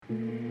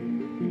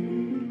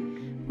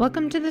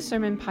Welcome to the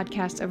Sermon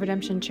Podcast of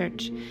Redemption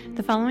Church.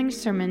 The following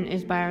sermon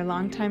is by our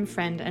longtime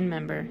friend and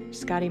member,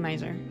 Scotty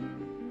Miser.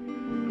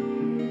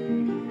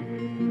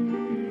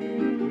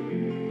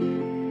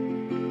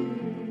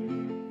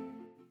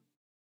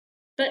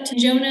 But to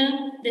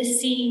Jonah, this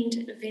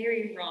seemed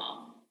very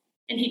wrong,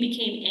 and he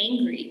became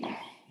angry.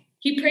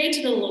 He prayed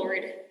to the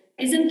Lord,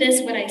 "Isn't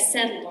this what I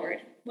said,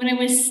 Lord, when I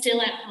was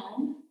still at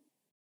home?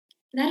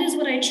 That is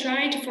what I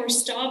tried to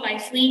forestall by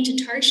fleeing to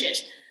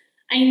Tarshish.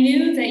 I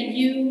knew that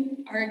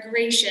you are a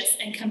gracious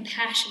and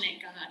compassionate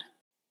God,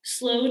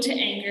 slow to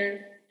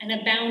anger and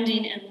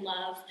abounding in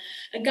love,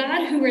 a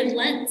God who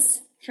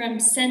relents from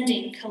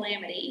sending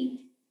calamity.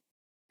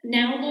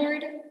 Now,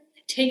 Lord,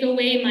 take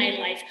away my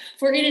life,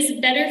 for it is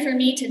better for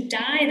me to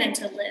die than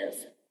to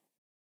live."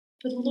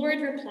 But the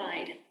Lord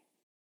replied,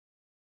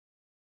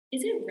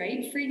 "Is it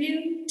right for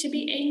you to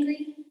be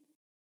angry?"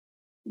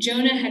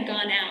 Jonah had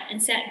gone out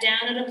and sat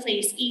down at a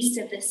place east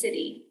of the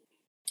city.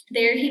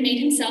 There he made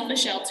himself a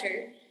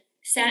shelter,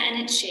 sat in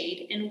its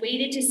shade, and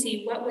waited to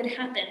see what would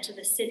happen to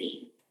the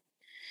city.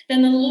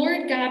 Then the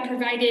Lord God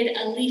provided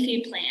a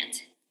leafy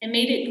plant and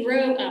made it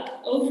grow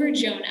up over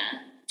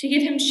Jonah to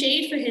give him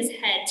shade for his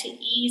head to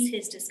ease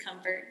his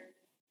discomfort.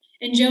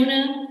 And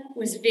Jonah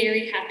was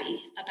very happy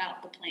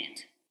about the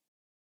plant.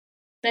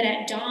 But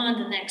at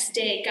dawn the next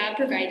day, God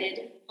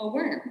provided a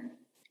worm,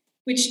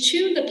 which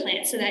chewed the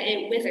plant so that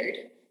it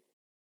withered.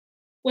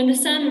 When the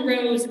sun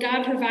rose,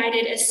 God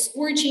provided a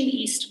scorching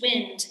east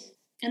wind,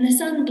 and the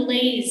sun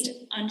blazed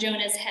on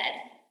Jonah's head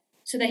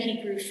so that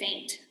he grew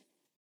faint.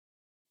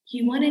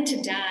 He wanted to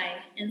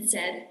die and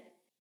said,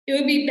 "It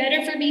would be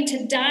better for me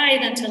to die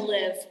than to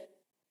live."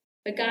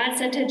 But God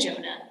said to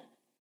Jonah,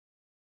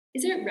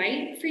 "Is it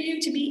right for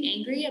you to be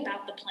angry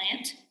about the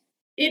plant?"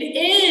 "It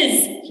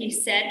is," he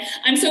said.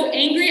 "I'm so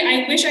angry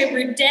I wish I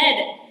were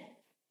dead."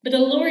 But the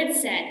Lord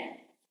said,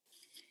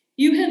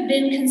 "You have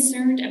been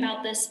concerned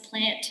about this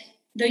plant,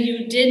 though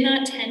you did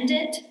not tend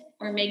it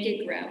or make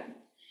it grow.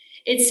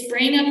 It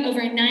sprang up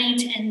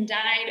overnight and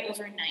died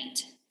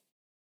overnight.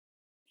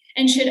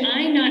 And should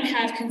I not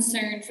have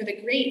concern for the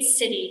great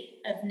city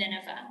of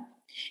Nineveh,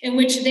 in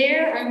which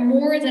there are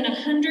more than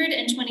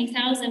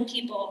 120,000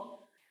 people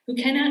who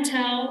cannot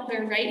tell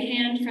their right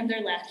hand from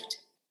their left,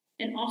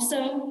 and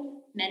also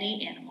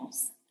many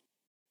animals?"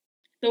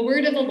 The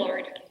word of the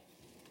Lord.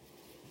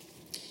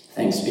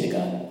 Thanks be to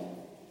God.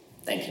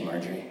 Thank you,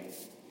 Marjorie.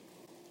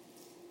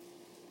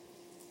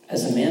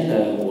 As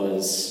Amanda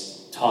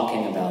was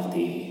talking about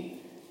the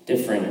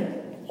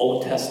different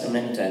Old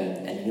Testament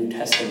and New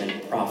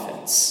Testament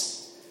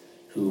prophets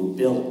who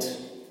built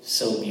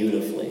so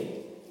beautifully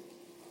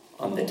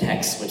on the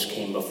text which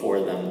came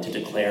before them to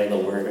declare the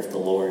word of the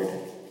Lord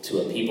to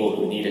a people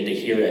who needed to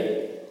hear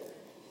it,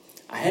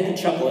 I had to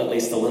chuckle at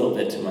least a little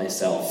bit to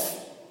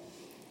myself.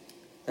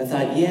 I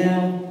thought,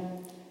 yeah,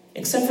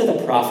 except for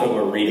the prophet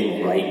we're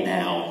reading right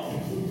now,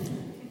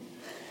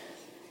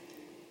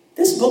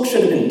 this book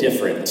should have been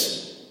different.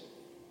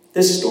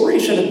 This story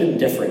should have been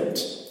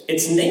different.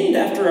 It's named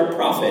after a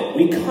prophet.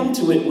 We come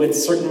to it with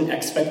certain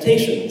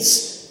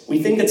expectations. We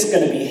think it's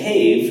going to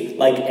behave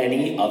like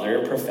any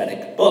other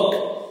prophetic book.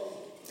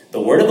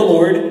 The word of the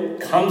Lord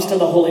comes to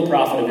the holy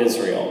prophet of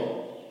Israel.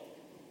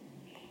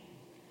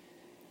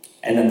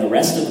 And then the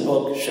rest of the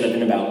book should have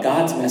been about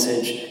God's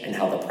message and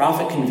how the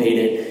prophet conveyed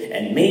it,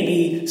 and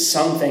maybe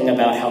something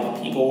about how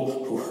the people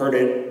who heard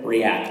it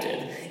reacted.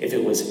 If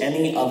it was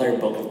any other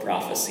book of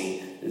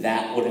prophecy,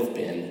 that would have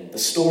been the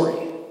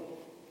story.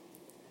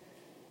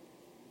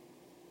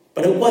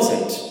 But it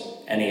wasn't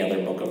any other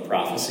book of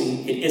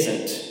prophecy. It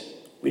isn't.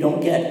 We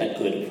don't get a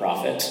good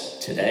prophet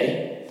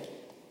today.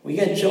 We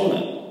get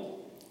Jonah.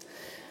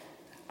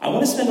 I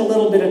want to spend a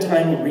little bit of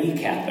time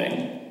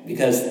recapping,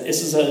 because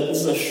this is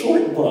a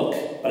short book,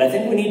 but I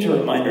think we need to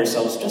remind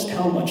ourselves just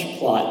how much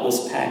plot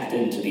was packed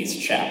into these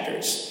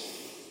chapters.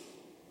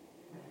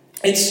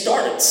 It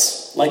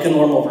starts like a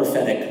normal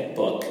prophetic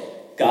book.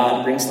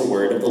 God brings the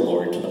word of the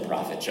Lord to the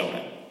prophet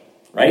Jonah,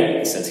 right?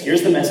 He says,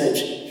 here's the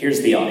message,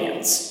 here's the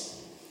audience.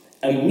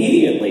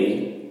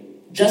 Immediately,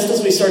 just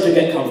as we start to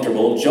get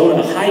comfortable,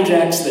 Jonah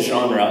hijacks the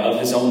genre of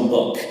his own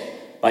book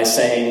by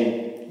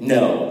saying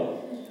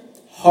no,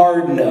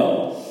 hard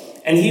no.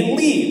 And he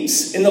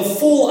leaves in the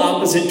full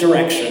opposite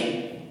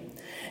direction.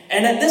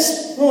 And at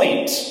this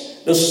point,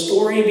 the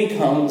story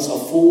becomes a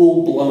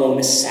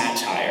full-blown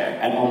satire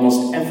at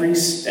almost every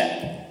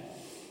step.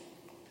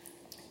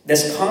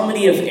 This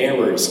comedy of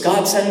errors.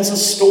 God sends a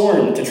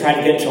storm to try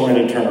to get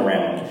Jonah to turn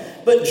around.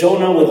 But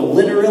Jonah would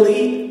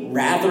literally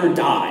rather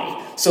die.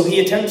 So he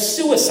attempts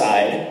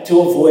suicide to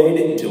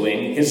avoid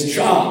doing his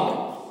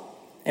job.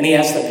 And he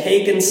has the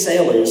pagan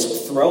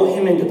sailors throw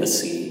him into the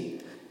sea.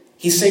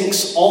 He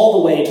sinks all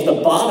the way to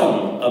the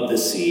bottom of the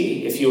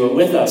sea. If you were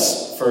with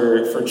us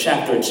for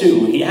chapter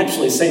 2, he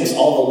actually sinks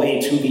all the way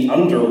to the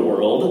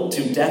underworld,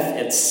 to death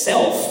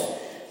itself.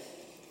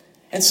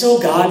 And so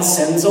God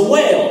sends a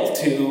whale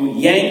to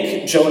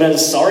yank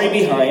Jonah's sorry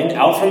behind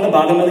out from the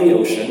bottom of the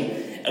ocean.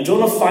 And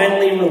Jonah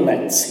finally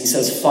relents. He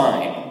says,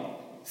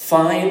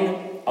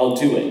 fine, I'll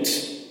do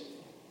it.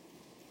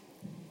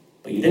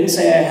 didn't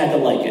say I had to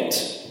like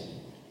it.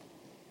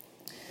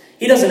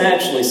 He doesn't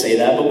actually say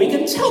that, but we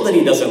can tell that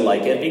he doesn't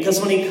like it because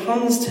when he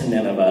comes to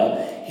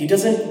Nineveh, he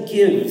doesn't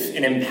give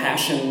an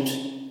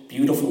impassioned,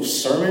 beautiful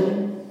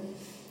sermon.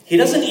 He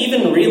doesn't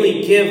even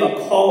really give a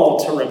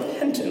call to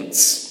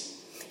repentance.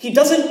 He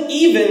doesn't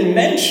even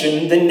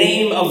mention the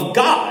name of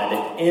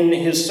God in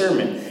his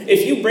sermon.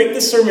 If you break the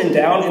sermon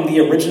down in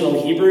the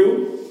original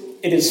Hebrew,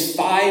 it is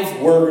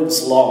 5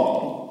 words long.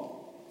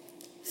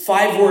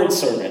 5-word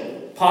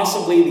sermon,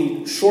 possibly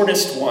the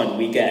shortest one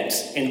we get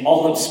in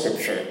all of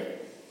Scripture.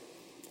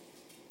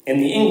 In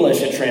the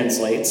English, it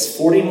translates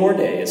 40 more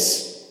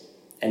days,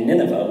 and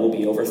Nineveh will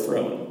be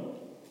overthrown.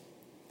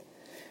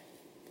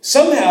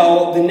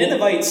 Somehow, the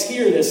Ninevites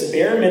hear this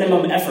bare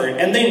minimum effort,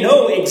 and they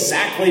know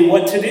exactly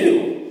what to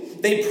do.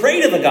 They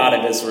pray to the God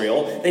of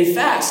Israel, they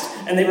fast,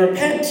 and they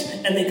repent,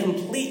 and they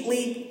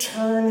completely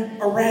turn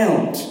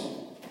around.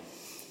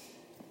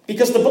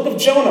 Because the book of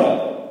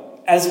Jonah,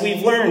 as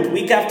we've learned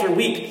week after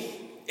week,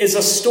 is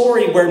a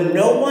story where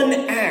no one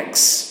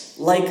acts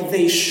like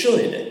they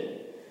should.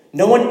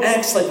 No one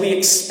acts like we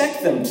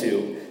expect them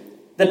to.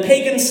 The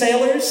pagan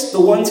sailors, the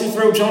ones who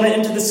throw Jonah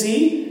into the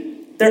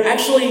sea, they're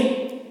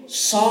actually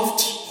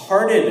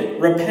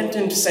soft-hearted,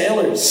 repentant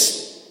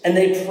sailors. And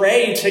they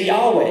pray to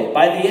Yahweh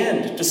by the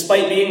end,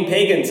 despite being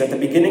pagans at the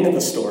beginning of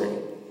the story.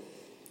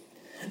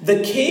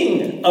 The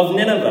king of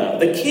Nineveh,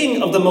 the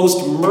king of the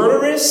most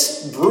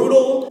murderous,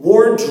 brutal,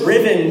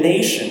 war-driven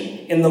nation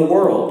in the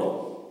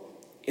world,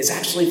 is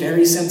actually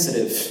very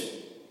sensitive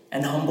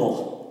and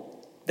humble.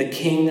 The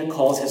king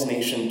calls his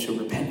nation to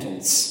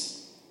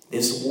repentance.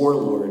 This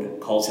warlord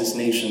calls his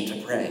nation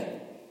to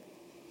pray.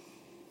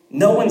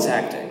 No one's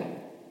acting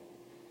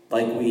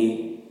like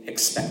we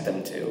expect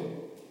them to.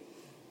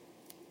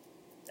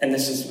 And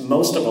this is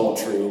most of all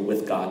true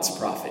with God's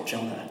prophet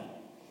Jonah,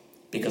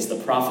 because the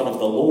prophet of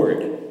the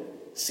Lord,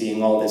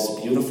 seeing all this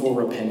beautiful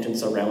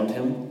repentance around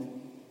him,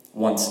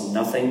 wants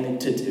nothing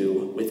to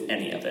do with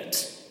any of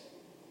it.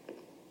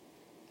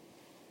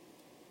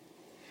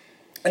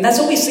 And that's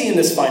what we see in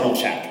this final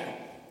chapter.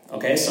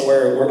 Okay, so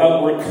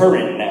we're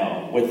current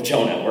now with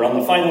Jonah. We're on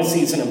the final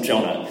season of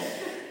Jonah.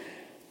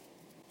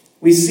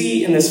 We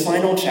see in this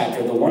final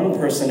chapter the one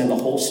person in the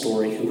whole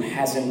story who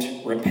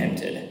hasn't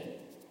repented.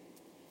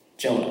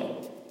 Jonah.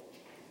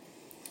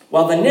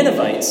 While the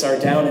Ninevites are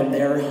down in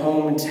their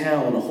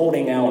hometown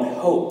holding out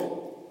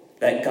hope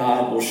that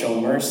God will show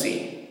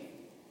mercy,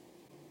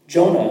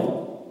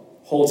 Jonah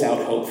holds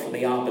out hope for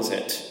the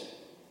opposite.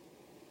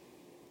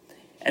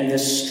 And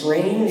this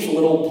strange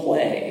little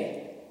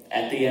play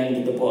at the end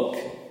of the book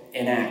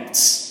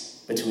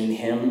enacts between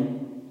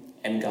him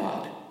and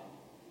God.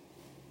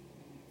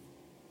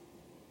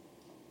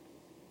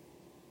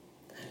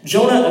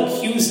 Jonah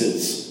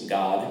accuses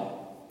God.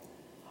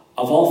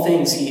 Of all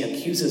things, he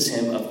accuses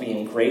him of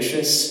being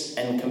gracious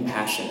and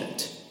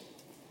compassionate.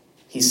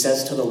 He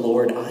says to the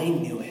Lord, I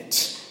knew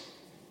it.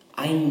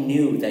 I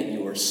knew that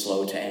you were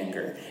slow to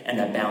anger and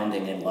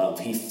abounding in love.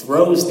 He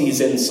throws these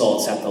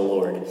insults at the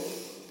Lord.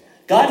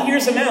 God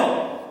hears him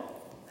out.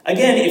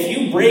 Again, if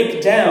you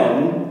break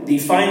down the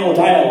final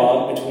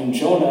dialogue between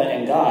Jonah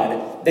and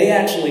God, they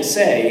actually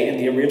say, in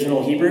the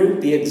original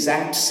Hebrew, the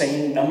exact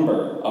same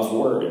number of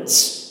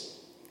words.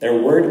 Their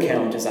word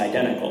count is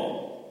identical.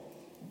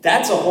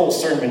 That's a whole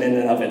sermon in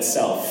and of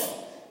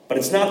itself, but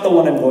it's not the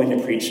one I'm going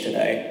to preach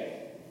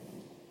today.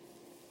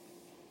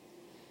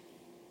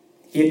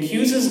 He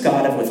accuses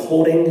God of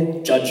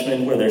withholding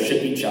judgment where there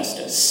should be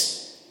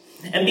justice.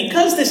 And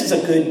because this is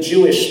a good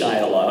Jewish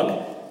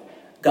dialogue,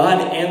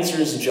 God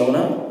answers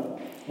Jonah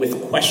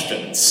with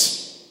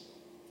questions.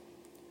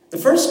 The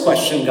first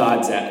question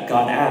God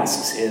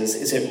asks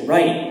is it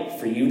right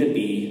for you to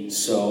be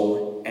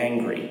so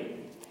angry?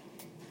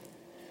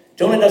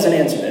 Jonah doesn't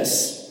answer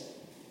this.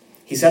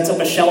 He sets up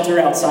a shelter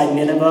outside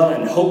Nineveh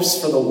and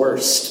hopes for the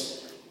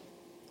worst.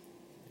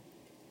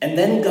 And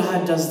then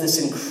God does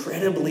this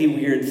incredibly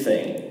weird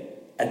thing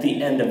at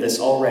the end of this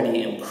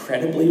already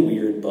incredibly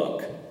weird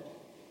book.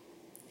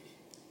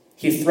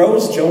 He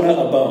throws Jonah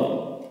a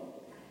bone.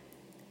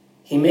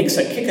 He makes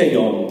a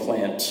kikayom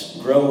plant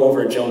grow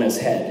over Jonah's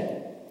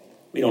head.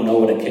 We don't know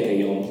what a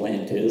kikayom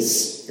plant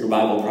is. Your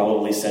Bible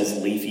probably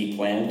says leafy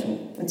plant,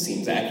 and it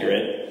seems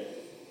accurate.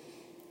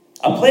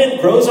 A plant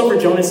grows over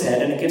Jonah's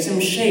head, and it gives him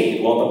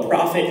shade while the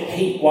prophet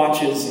hate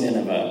watches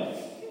Nineveh.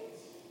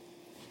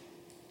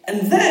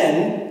 And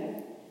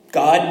then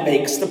God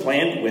makes the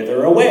plant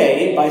wither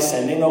away by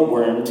sending a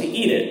worm to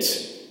eat it.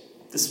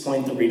 At this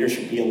point, the reader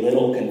should be a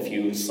little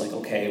confused, like,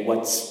 okay,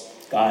 what's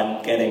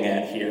God getting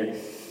at here?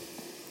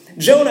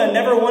 Jonah,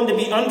 never one to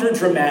be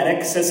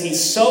underdramatic, says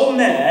he's so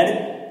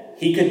mad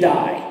he could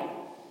die.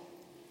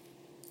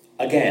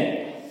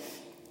 Again.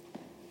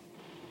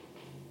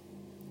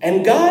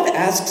 And God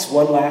asks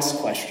one last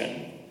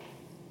question.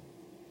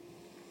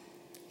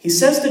 He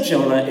says to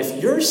Jonah,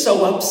 if you're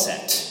so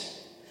upset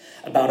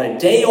about a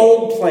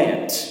day-old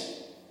plant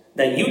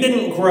that you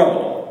didn't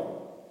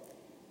grow,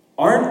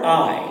 aren't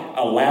I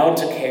allowed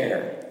to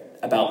care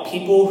about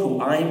people who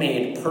I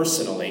made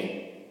personally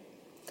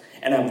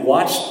and I've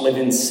watched live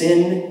in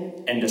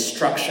sin and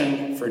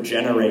destruction for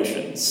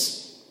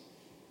generations.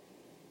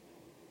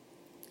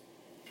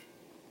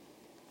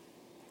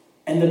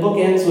 And the book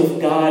ends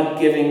with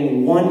God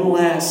giving one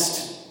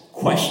last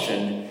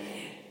question.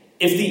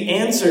 If the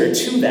answer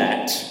to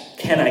that,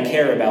 can I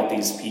care about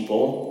these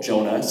people,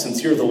 Jonah,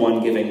 since you're the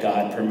one giving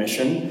God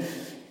permission,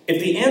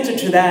 if the answer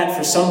to that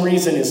for some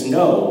reason is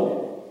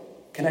no,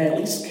 can I at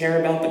least care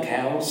about the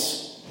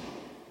cows?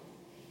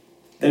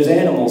 There's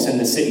animals in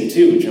the city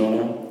too,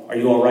 Jonah. Are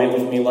you all right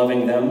with me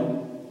loving them?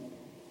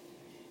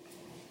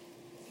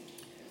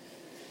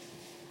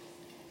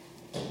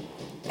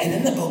 And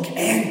then the book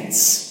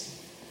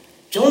ends.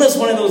 Jonah's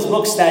one of those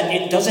books that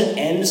it doesn't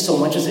end so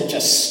much as it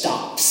just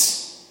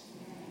stops.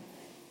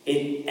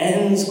 It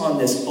ends on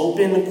this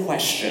open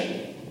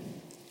question.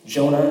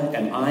 Jonah,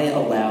 am I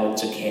allowed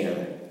to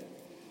care?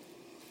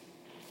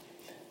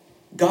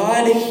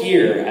 God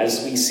here,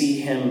 as we see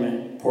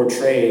him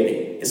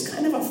portrayed, is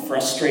kind of a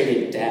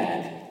frustrated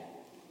dad.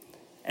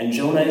 And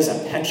Jonah is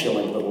a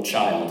petulant little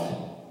child.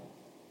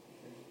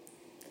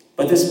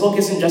 But this book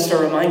isn't just a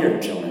reminder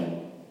of Jonah.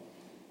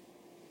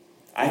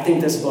 I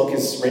think this book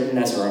is written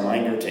as a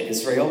reminder to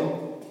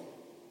Israel,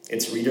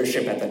 its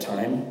readership at the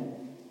time.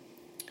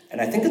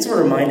 And I think it's a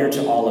reminder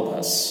to all of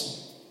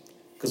us.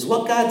 Because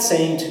what God's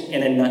saying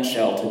in a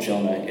nutshell to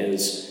Jonah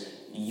is,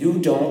 you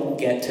don't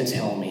get to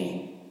tell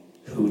me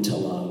who to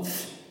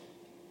love.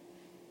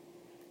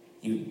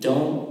 You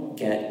don't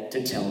get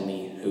to tell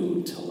me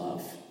who to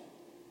love.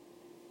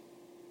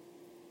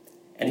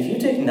 And if you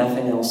take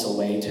nothing else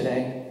away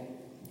today,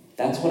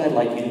 that's what I'd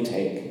like you to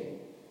take.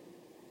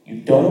 You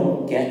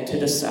don't get to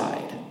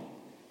decide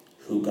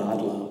who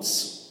God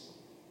loves.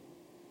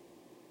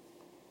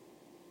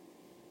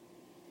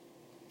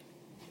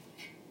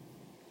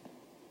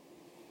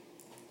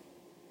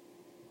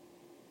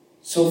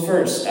 So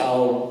first,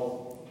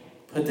 I'll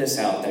put this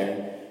out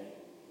there.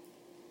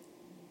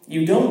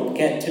 You don't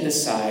get to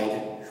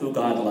decide who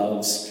God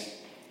loves.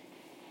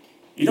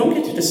 You don't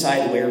get to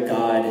decide where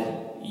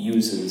God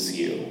uses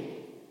you.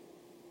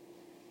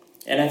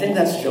 And I think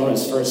that's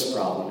Jonah's first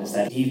problem, is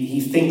that he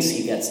thinks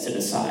he gets to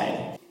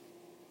decide.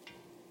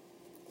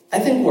 I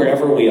think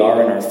wherever we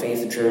are in our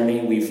faith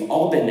journey, we've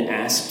all been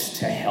asked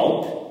to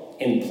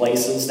help in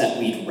places that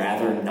we'd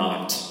rather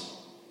not.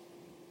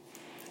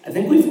 I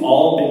think we've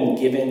all been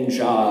given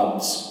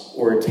jobs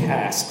or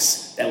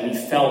tasks that we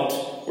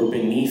felt were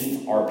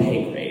beneath our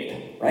pay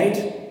grade,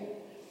 right?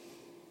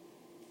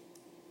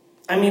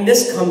 I mean,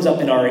 this comes up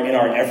in our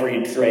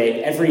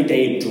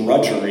everyday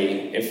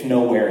drudgery, if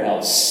nowhere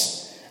else.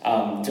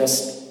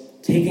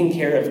 Just taking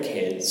care of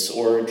kids,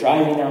 or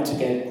driving out to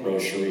get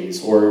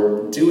groceries,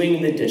 or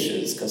doing the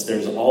dishes, because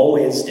there's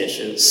always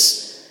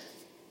dishes.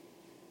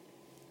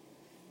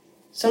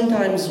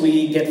 Sometimes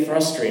we get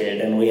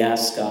frustrated and we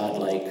ask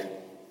God, like,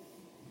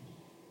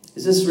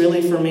 is this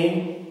really for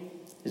me?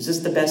 Is this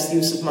the best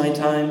use of my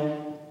time?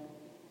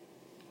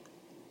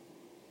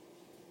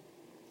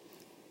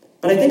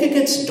 But I think it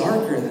gets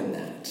darker than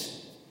that.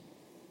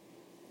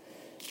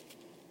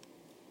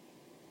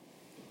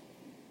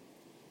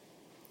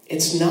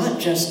 It's not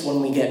just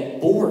when we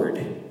get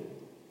bored,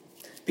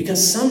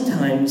 because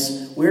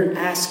sometimes we're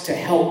asked to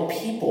help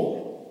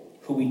people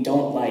who we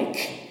don't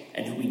like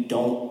and who we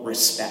don't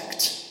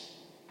respect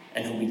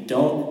and who we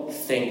don't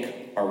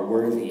think are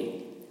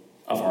worthy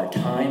of our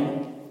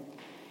time,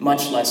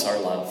 much less our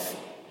love.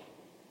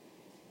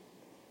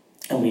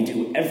 And we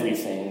do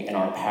everything in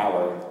our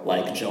power,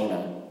 like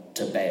Jonah,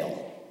 to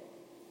bail.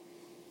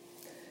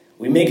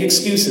 We make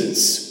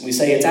excuses. We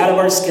say it's out of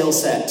our skill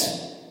set,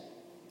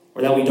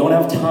 or that we don't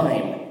have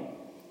time.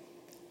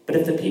 But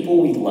if the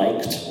people we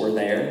liked were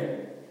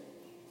there,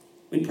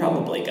 we'd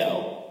probably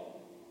go.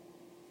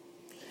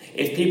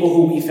 If people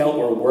who we felt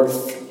were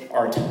worth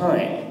our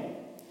time,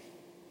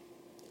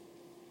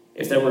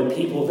 if there were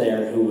people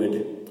there who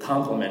would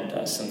compliment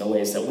us in the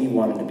ways that we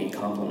wanted to be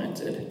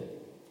complimented,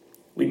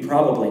 we'd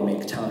probably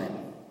make time.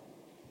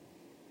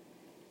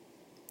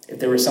 If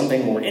there was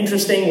something more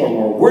interesting or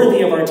more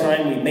worthy of our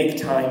time, we'd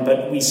make time,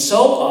 but we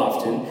so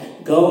often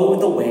go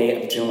the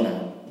way of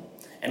Jonah.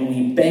 And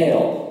we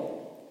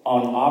bail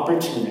on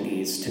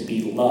opportunities to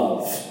be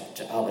love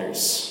to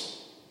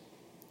others.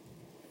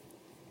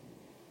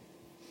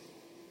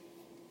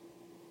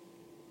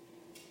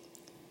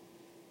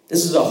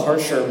 This is a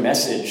harsher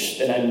message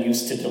than I'm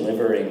used to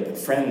delivering, but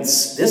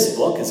friends, this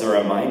book is a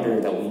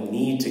reminder that we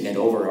need to get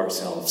over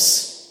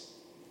ourselves.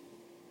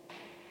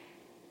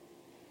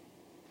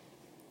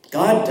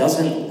 God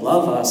doesn't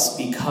love us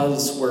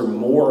because we're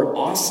more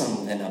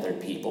awesome than other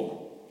people.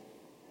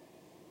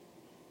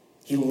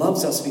 He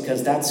loves us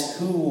because that's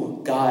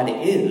who God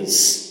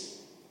is.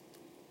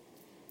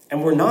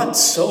 And we're not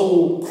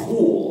so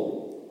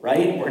cool,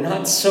 right? We're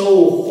not so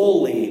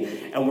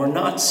holy, and we're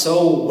not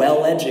so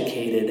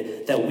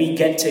well-educated that we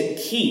get to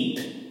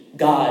keep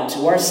God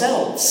to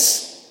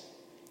ourselves,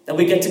 that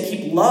we get to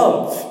keep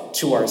love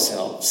to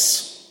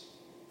ourselves.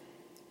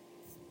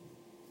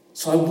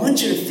 So I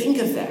want you to think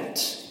of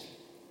that.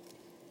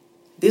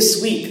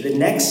 This week, the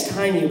next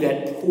time you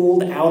get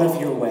pulled out of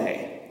your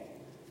way,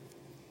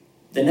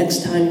 The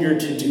next time your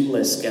to-do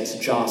list gets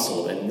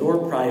jostled and your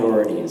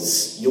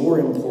priorities, your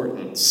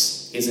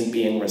importance isn't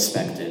being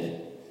respected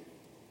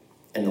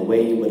in the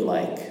way you would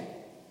like,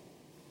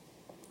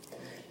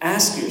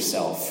 ask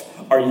yourself,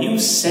 are you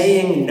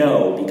saying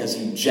no because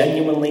you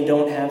genuinely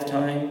don't have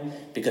time,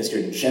 because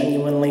you're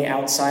genuinely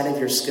outside of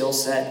your skill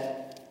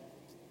set?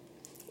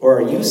 Or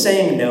are you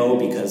saying no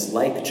because,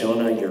 like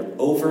Jonah, you're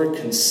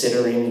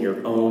over-considering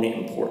your own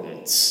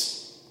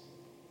importance?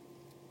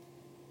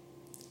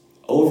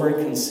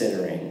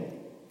 Over-considering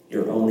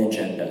your own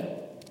agenda?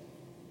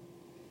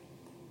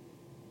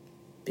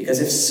 Because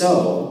if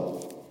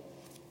so,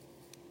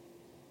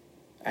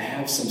 I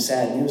have some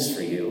sad news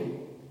for you.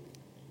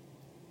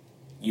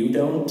 You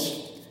don't,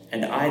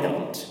 and I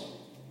don't,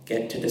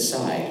 get to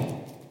decide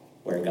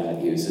where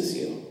God uses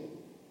you.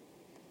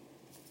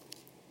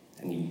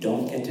 And you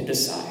don't get to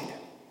decide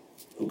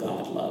who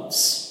God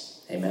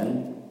loves.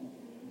 Amen?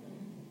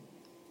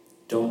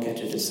 Don't get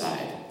to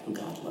decide who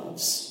God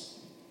loves.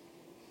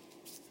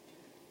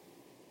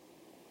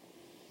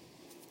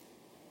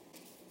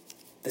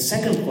 The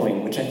second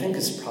point, which I think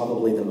is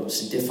probably the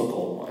most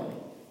difficult one,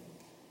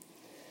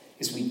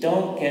 is we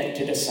don't get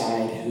to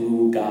decide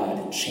who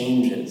God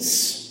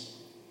changes.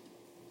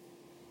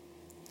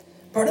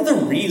 Part of the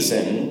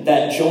reason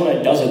that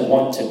Jonah doesn't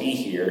want to be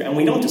here, and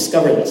we don't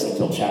discover this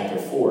until chapter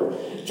 4,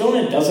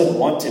 Jonah doesn't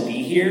want to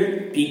be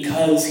here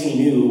because he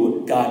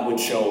knew God would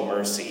show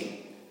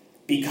mercy,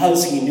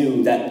 because he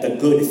knew that the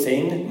good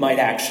thing might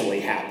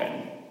actually happen.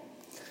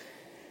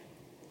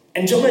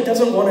 And Jonah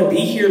doesn't want to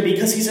be here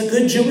because he's a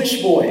good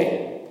Jewish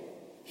boy.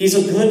 He's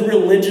a good,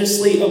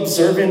 religiously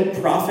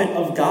observant prophet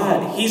of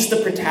God. He's the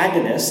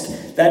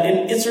protagonist that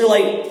an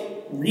Israelite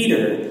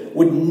reader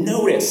would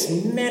notice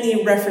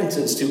many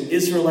references to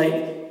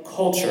Israelite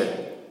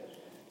culture,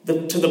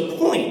 to the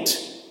point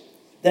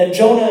that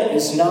Jonah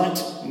is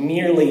not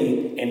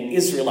merely an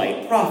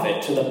Israelite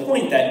prophet, to the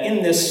point that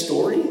in this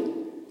story,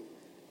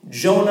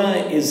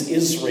 Jonah is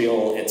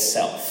Israel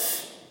itself.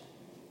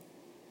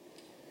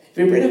 If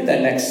we bring up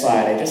that next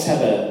slide, I just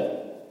have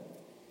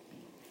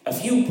a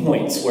few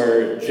points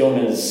where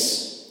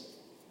Jonah's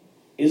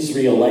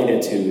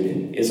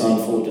Israelititude is on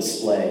full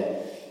display.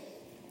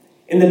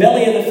 In the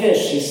belly of the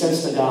fish, he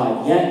says to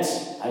God, "Yet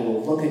I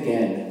will look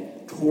again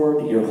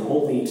toward your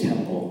holy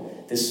temple."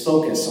 This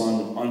focus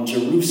on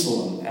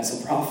Jerusalem as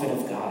a prophet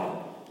of God,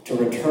 to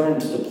return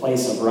to the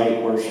place of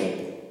right worship.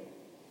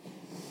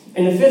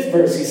 In the 5th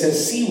verse, he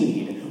says,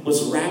 "Seaweed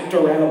was wrapped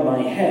around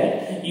my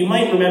head." You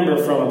might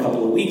remember from a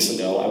couple of weeks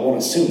ago, I won't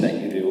assume that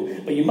you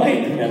do, but you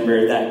might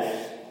remember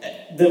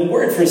that the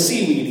word for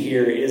seaweed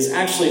here is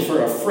actually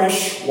for a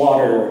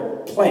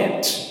freshwater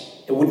plant.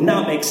 It would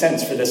not make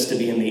sense for this to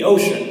be in the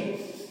ocean.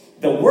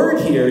 The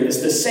word here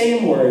is the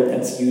same word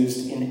that's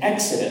used in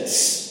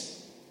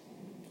Exodus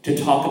to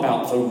talk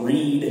about the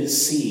Reed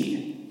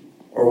Sea,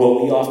 or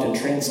what we often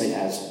translate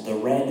as the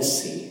Red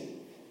Sea,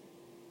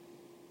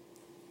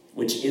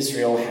 which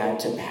Israel had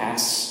to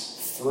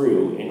pass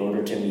through in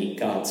order to meet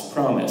God's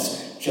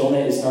promise. Jonah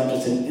is not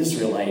just an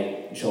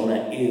Israelite,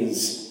 Jonah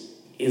is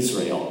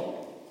Israel.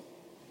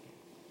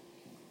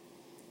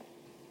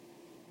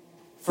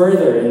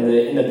 Further,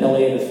 in the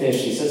belly of the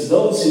fish, he says,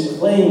 "Those who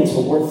cling to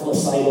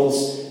worthless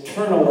idols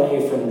turn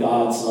away from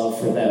God's love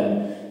for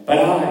them. But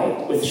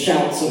I, with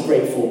shouts of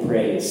grateful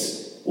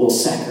praise, will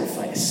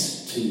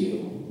sacrifice to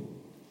you."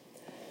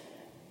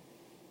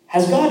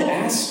 Has God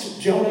asked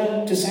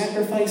Jonah to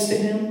sacrifice to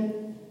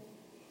him?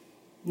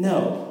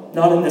 No,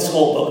 not in this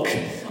whole book.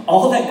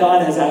 All that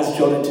God has asked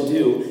Jonah to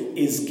do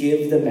is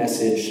give the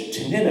message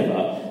to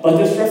Nineveh. But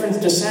this reference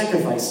to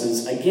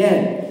sacrifices,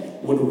 again,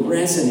 would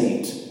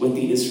resonate with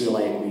the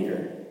Israelite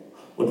reader,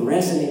 would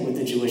resonate with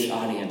the Jewish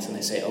audience, and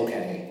they say,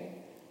 okay,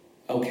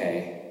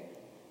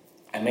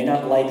 I may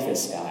not like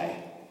this guy,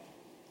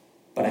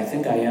 but I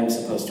think I am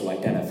supposed to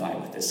identify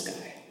with this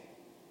guy.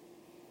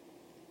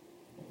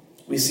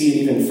 We see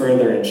it even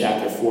further in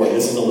chapter 4.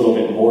 This is a little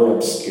bit more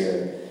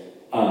obscure.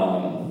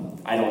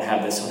 I don't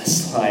have this on a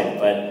slide,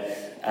 but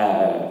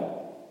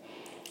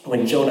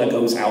when Jonah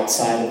goes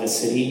outside of the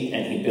city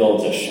and he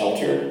builds a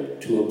shelter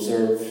to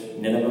observe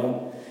Nineveh,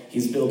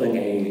 he's building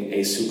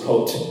a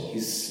Sukkot.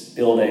 He's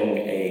building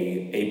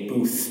a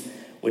booth,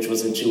 which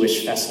was a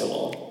Jewish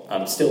festival.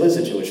 Still is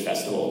a Jewish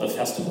festival, the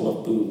Festival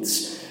of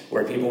Booths,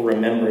 where people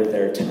remember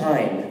their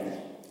time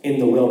in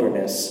the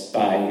wilderness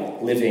by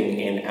living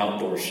in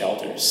outdoor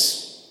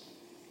shelters.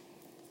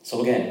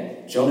 So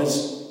again,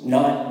 Jonah's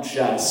not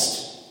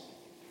just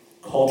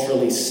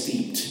culturally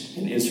steeped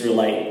in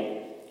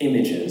Israelite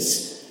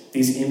images.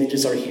 These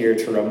images are here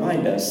to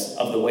remind us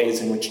of the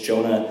ways in which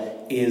Jonah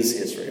is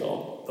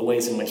Israel, the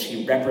ways in which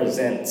he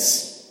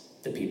represents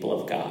the people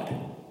of God.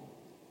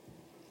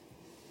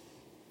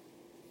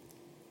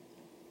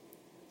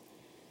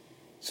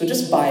 So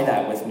just buy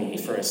that with me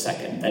for a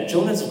second, that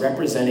Jonah's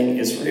representing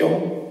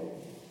Israel,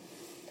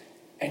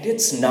 and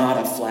it's not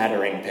a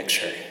flattering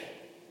picture.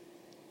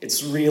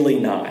 It's really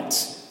not.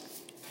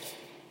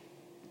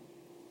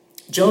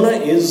 Jonah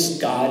is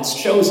God's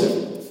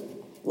chosen,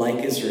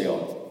 like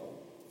Israel.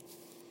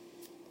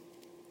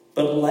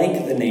 But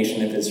like the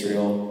nation of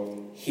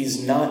Israel,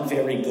 he's not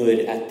very good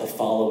at the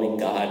following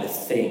God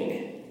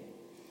thing.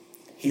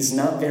 He's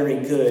not very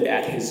good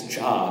at his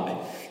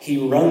job. He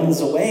runs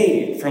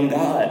away from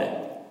God.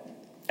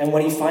 And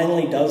when he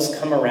finally does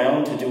come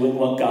around to doing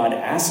what God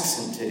asks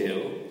him to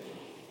do,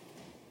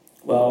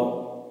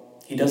 well,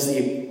 he does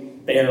the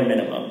bare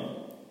minimum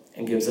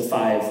and gives a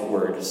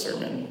 5-word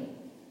sermon.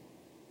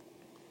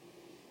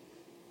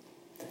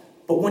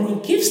 But when he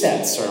gives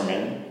that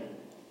sermon,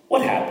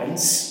 what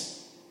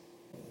happens?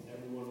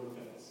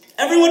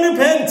 Everyone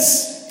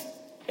repents.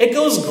 It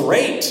goes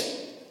great.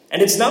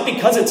 And it's not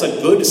because it's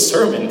a good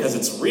sermon, because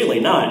it's really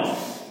not.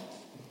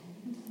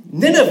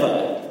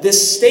 Nineveh,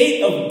 this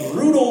state of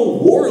brutal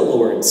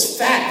warlords,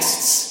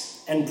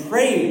 fasts and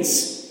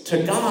prays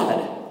to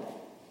God.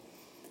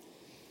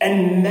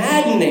 And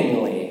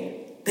maddeningly,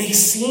 they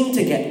seem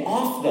to get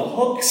off the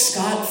hook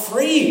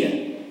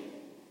scot-free.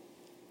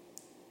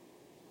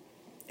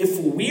 If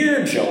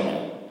we're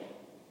Jonah,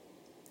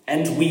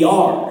 and we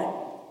are,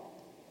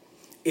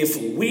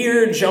 if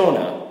we're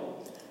Jonah,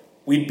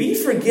 we'd be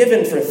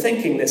forgiven for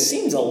thinking this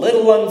seems a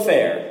little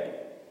unfair.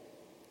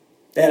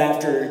 That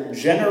after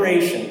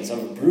generations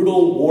of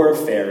brutal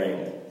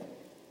warfaring,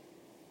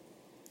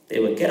 they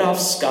would get off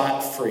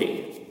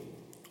scot-free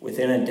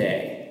within a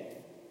day.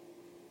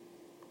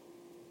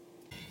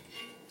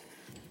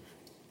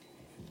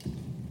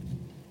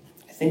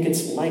 I think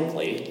it's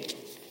likely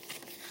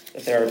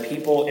that there are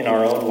people in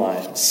our own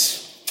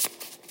lives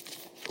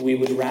who we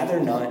would rather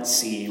not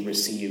see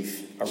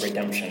receive a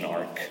redemption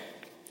arc,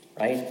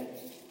 right?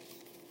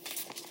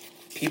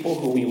 People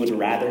who we would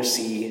rather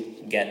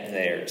see get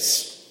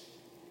theirs.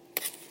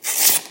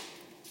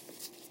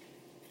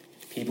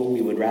 People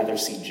we would rather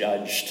see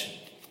judged.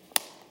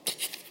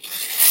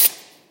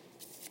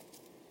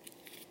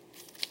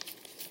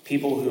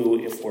 People who,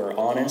 if we're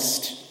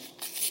honest,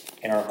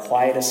 in our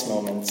quietest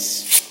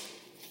moments,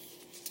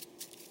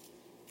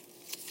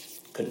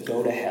 could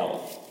go to hell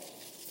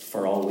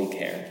for all we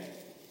care.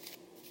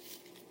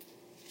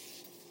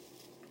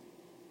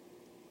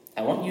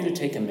 I want you to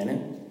take a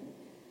minute,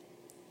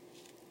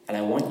 and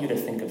I want you to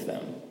think of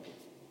them.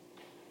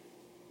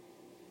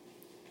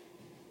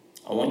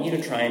 I want you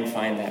to try and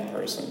find that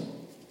person.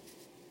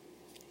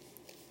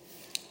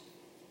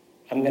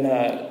 I'm going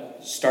to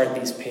start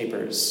these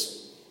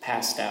papers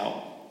passed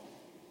out.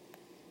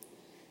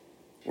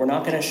 We're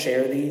not going to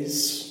share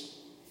these.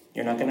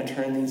 You're not going to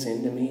turn these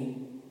into me.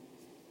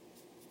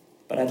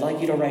 But I'd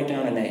like you to write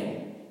down a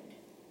name.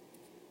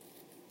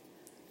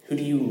 Who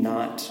do you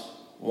not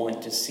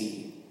want to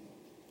see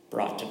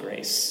brought to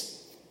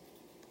grace?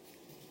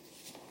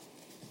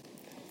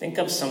 Think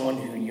of someone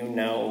who you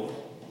know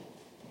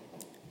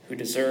who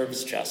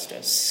deserves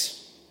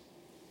justice.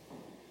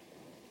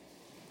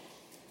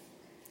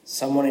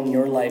 Someone in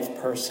your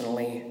life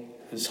personally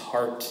whose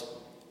heart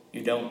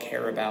you don't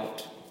care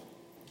about.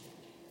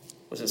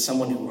 Was it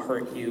someone who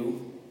hurt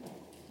you?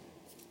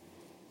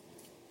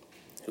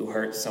 Who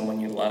hurt someone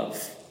you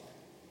love?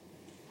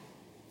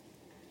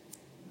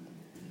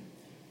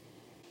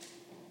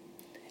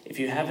 If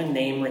you have a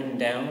name written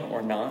down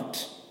or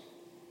not,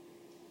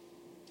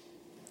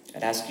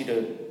 I'd ask you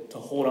to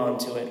hold on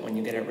to it when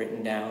you get it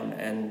written down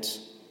and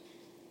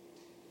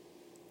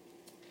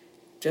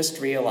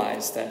just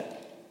realize that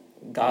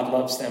God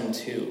loves them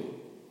too.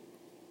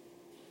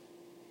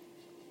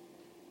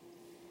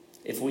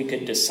 If we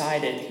could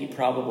decide it, he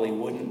probably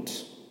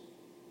wouldn't.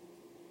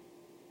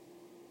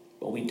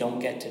 But we don't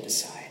get to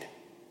decide.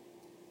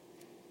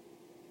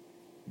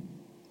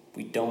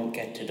 We don't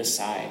get to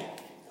decide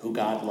who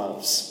God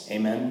loves.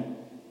 Amen?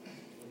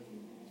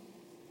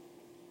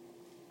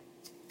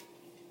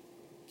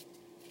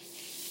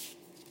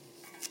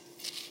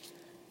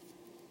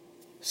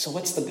 So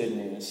what's the good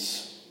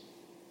news?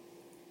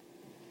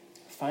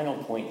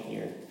 Final point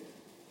here.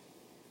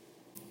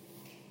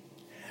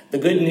 The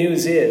good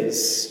news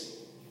is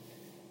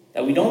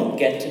that we don't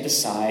get to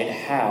decide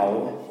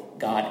how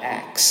God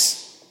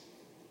acts.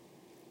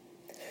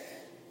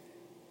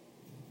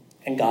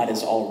 And God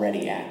is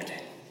already acting.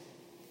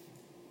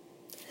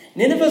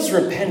 Nineveh's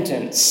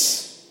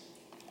repentance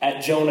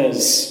at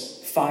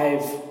Jonah's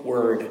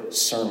 5-word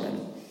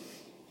sermon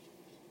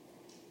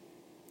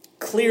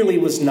clearly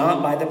was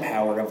not by the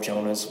power of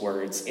Jonah's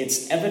words.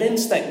 It's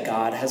evidence that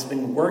God has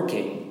been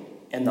working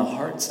in the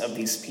hearts of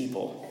these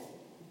people.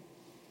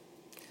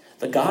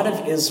 The God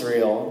of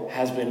Israel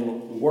has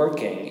been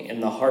working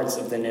in the hearts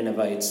of the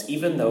Ninevites,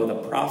 even though the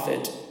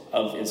prophet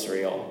of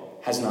Israel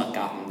has not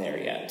gotten there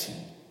yet.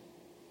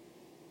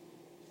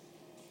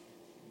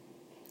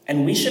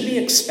 And we should be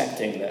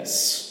expecting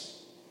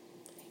this.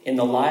 In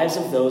the lives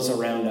of those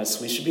around us,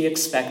 we should be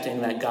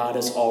expecting that God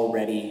is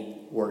already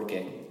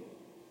working.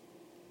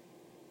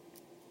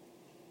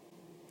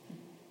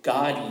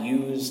 God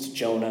used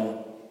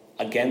Jonah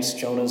against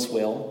Jonah's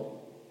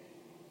will.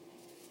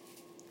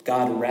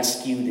 God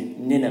rescued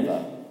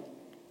Nineveh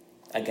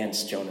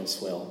against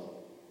Jonah's will.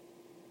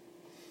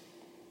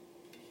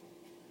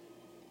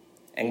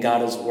 And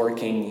God is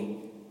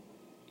working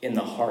in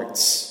the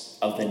hearts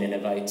of the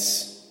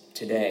Ninevites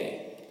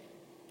today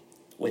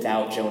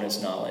without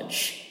Jonah's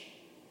knowledge,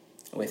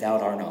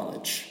 without our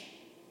knowledge.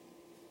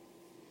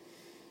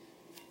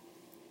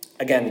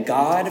 Again,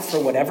 God, for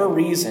whatever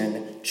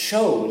reason,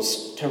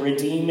 chose to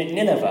redeem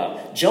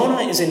Nineveh.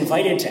 Jonah is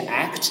invited to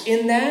act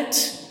in that,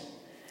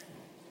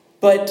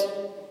 but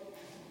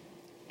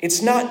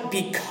it's not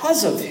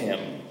because of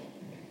him,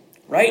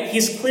 right?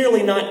 He's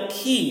clearly not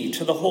key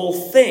to the whole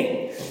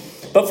thing.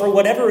 But for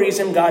whatever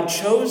reason, God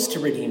chose to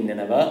redeem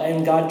Nineveh,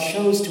 and God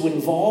chose to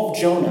involve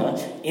Jonah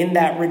in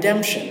that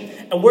redemption.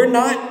 And we're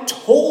not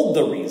told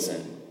the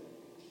reason,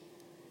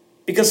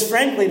 because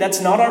frankly,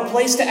 that's not our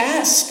place to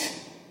ask.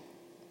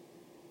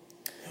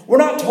 We're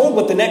not told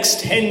what the next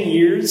 10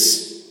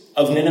 years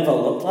of Nineveh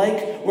looked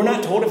like. We're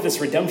not told if this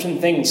redemption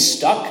thing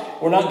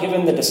stuck. We're not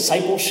given the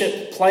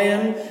discipleship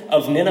plan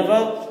of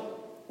Nineveh.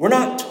 We're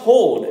not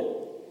told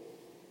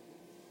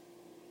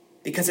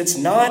because it's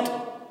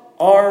not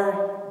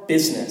our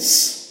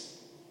business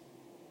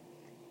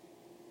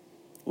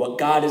what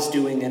God is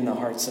doing in the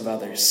hearts of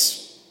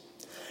others.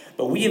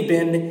 But we have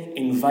been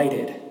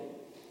invited.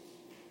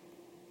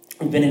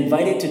 We've been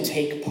invited to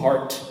take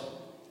part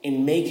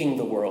in making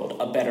the world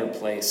a better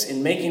place,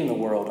 in making the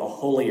world a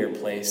holier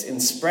place, in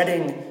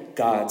spreading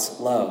God's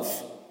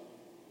love.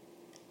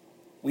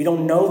 We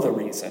don't know the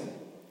reason,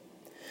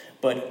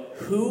 but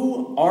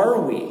who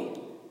are we?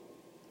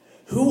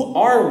 Who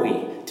are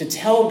we to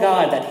tell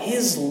God that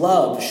his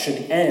love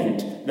should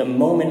end the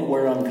moment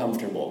we're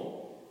uncomfortable?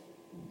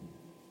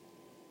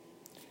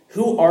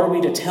 Who are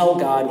we to tell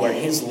God where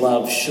his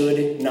love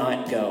should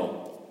not go?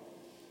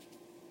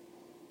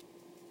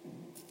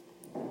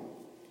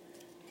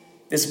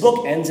 This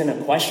book ends in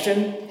a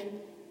question,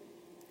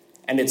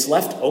 and it's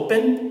left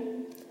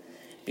open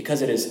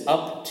because it is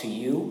up to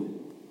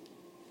you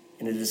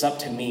and it is up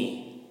to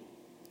me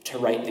to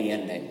write the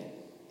ending.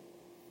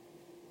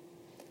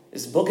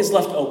 This book is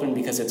left open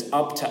because it's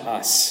up to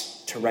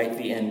us to write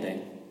the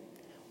ending.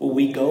 Will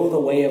we go the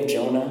way of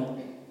Jonah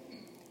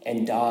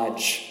and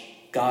dodge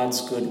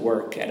God's good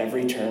work at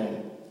every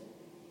turn?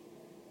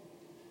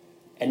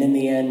 And in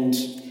the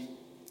end,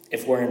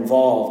 if we're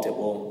involved, it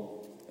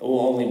will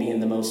only be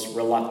in the most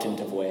reluctant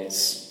of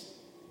ways.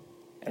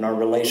 And our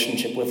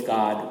relationship with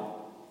God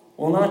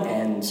will not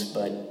end,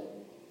 but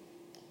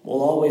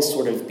will always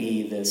sort of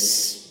be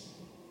this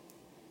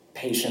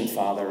patient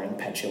father and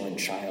petulant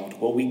child.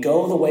 Will we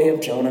go the way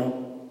of Jonah,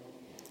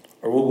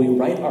 or will we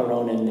write our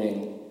own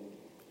ending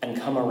and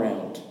come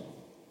around?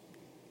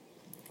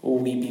 Will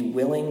we be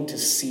willing to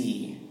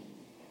see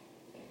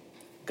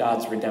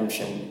God's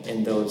redemption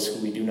in those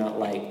who we do not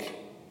like,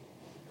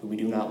 who we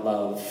do not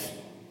love,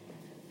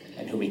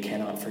 and who we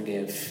cannot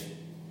forgive?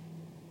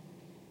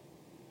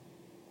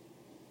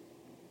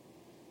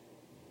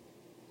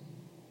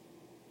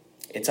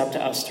 It's up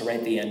to us to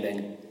write the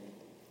ending.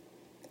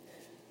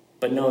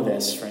 But know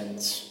this,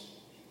 friends,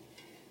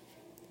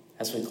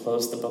 as we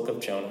close the book of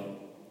Jonah,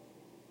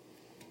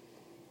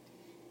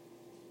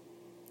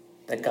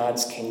 that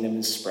God's kingdom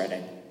is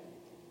spreading.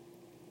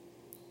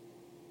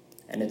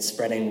 And it's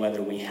spreading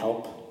whether we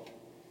help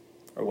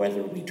or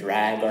whether we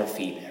drag our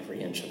feet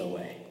every inch of the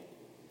way.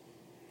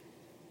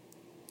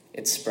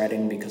 It's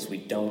spreading because we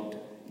don't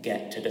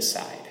get to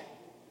decide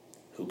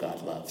who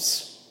God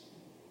loves.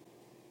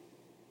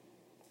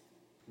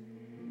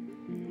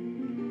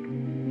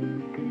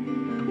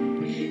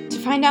 To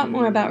find out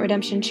more about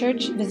Redemption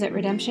Church, visit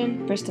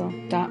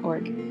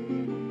redemptionbristol.org.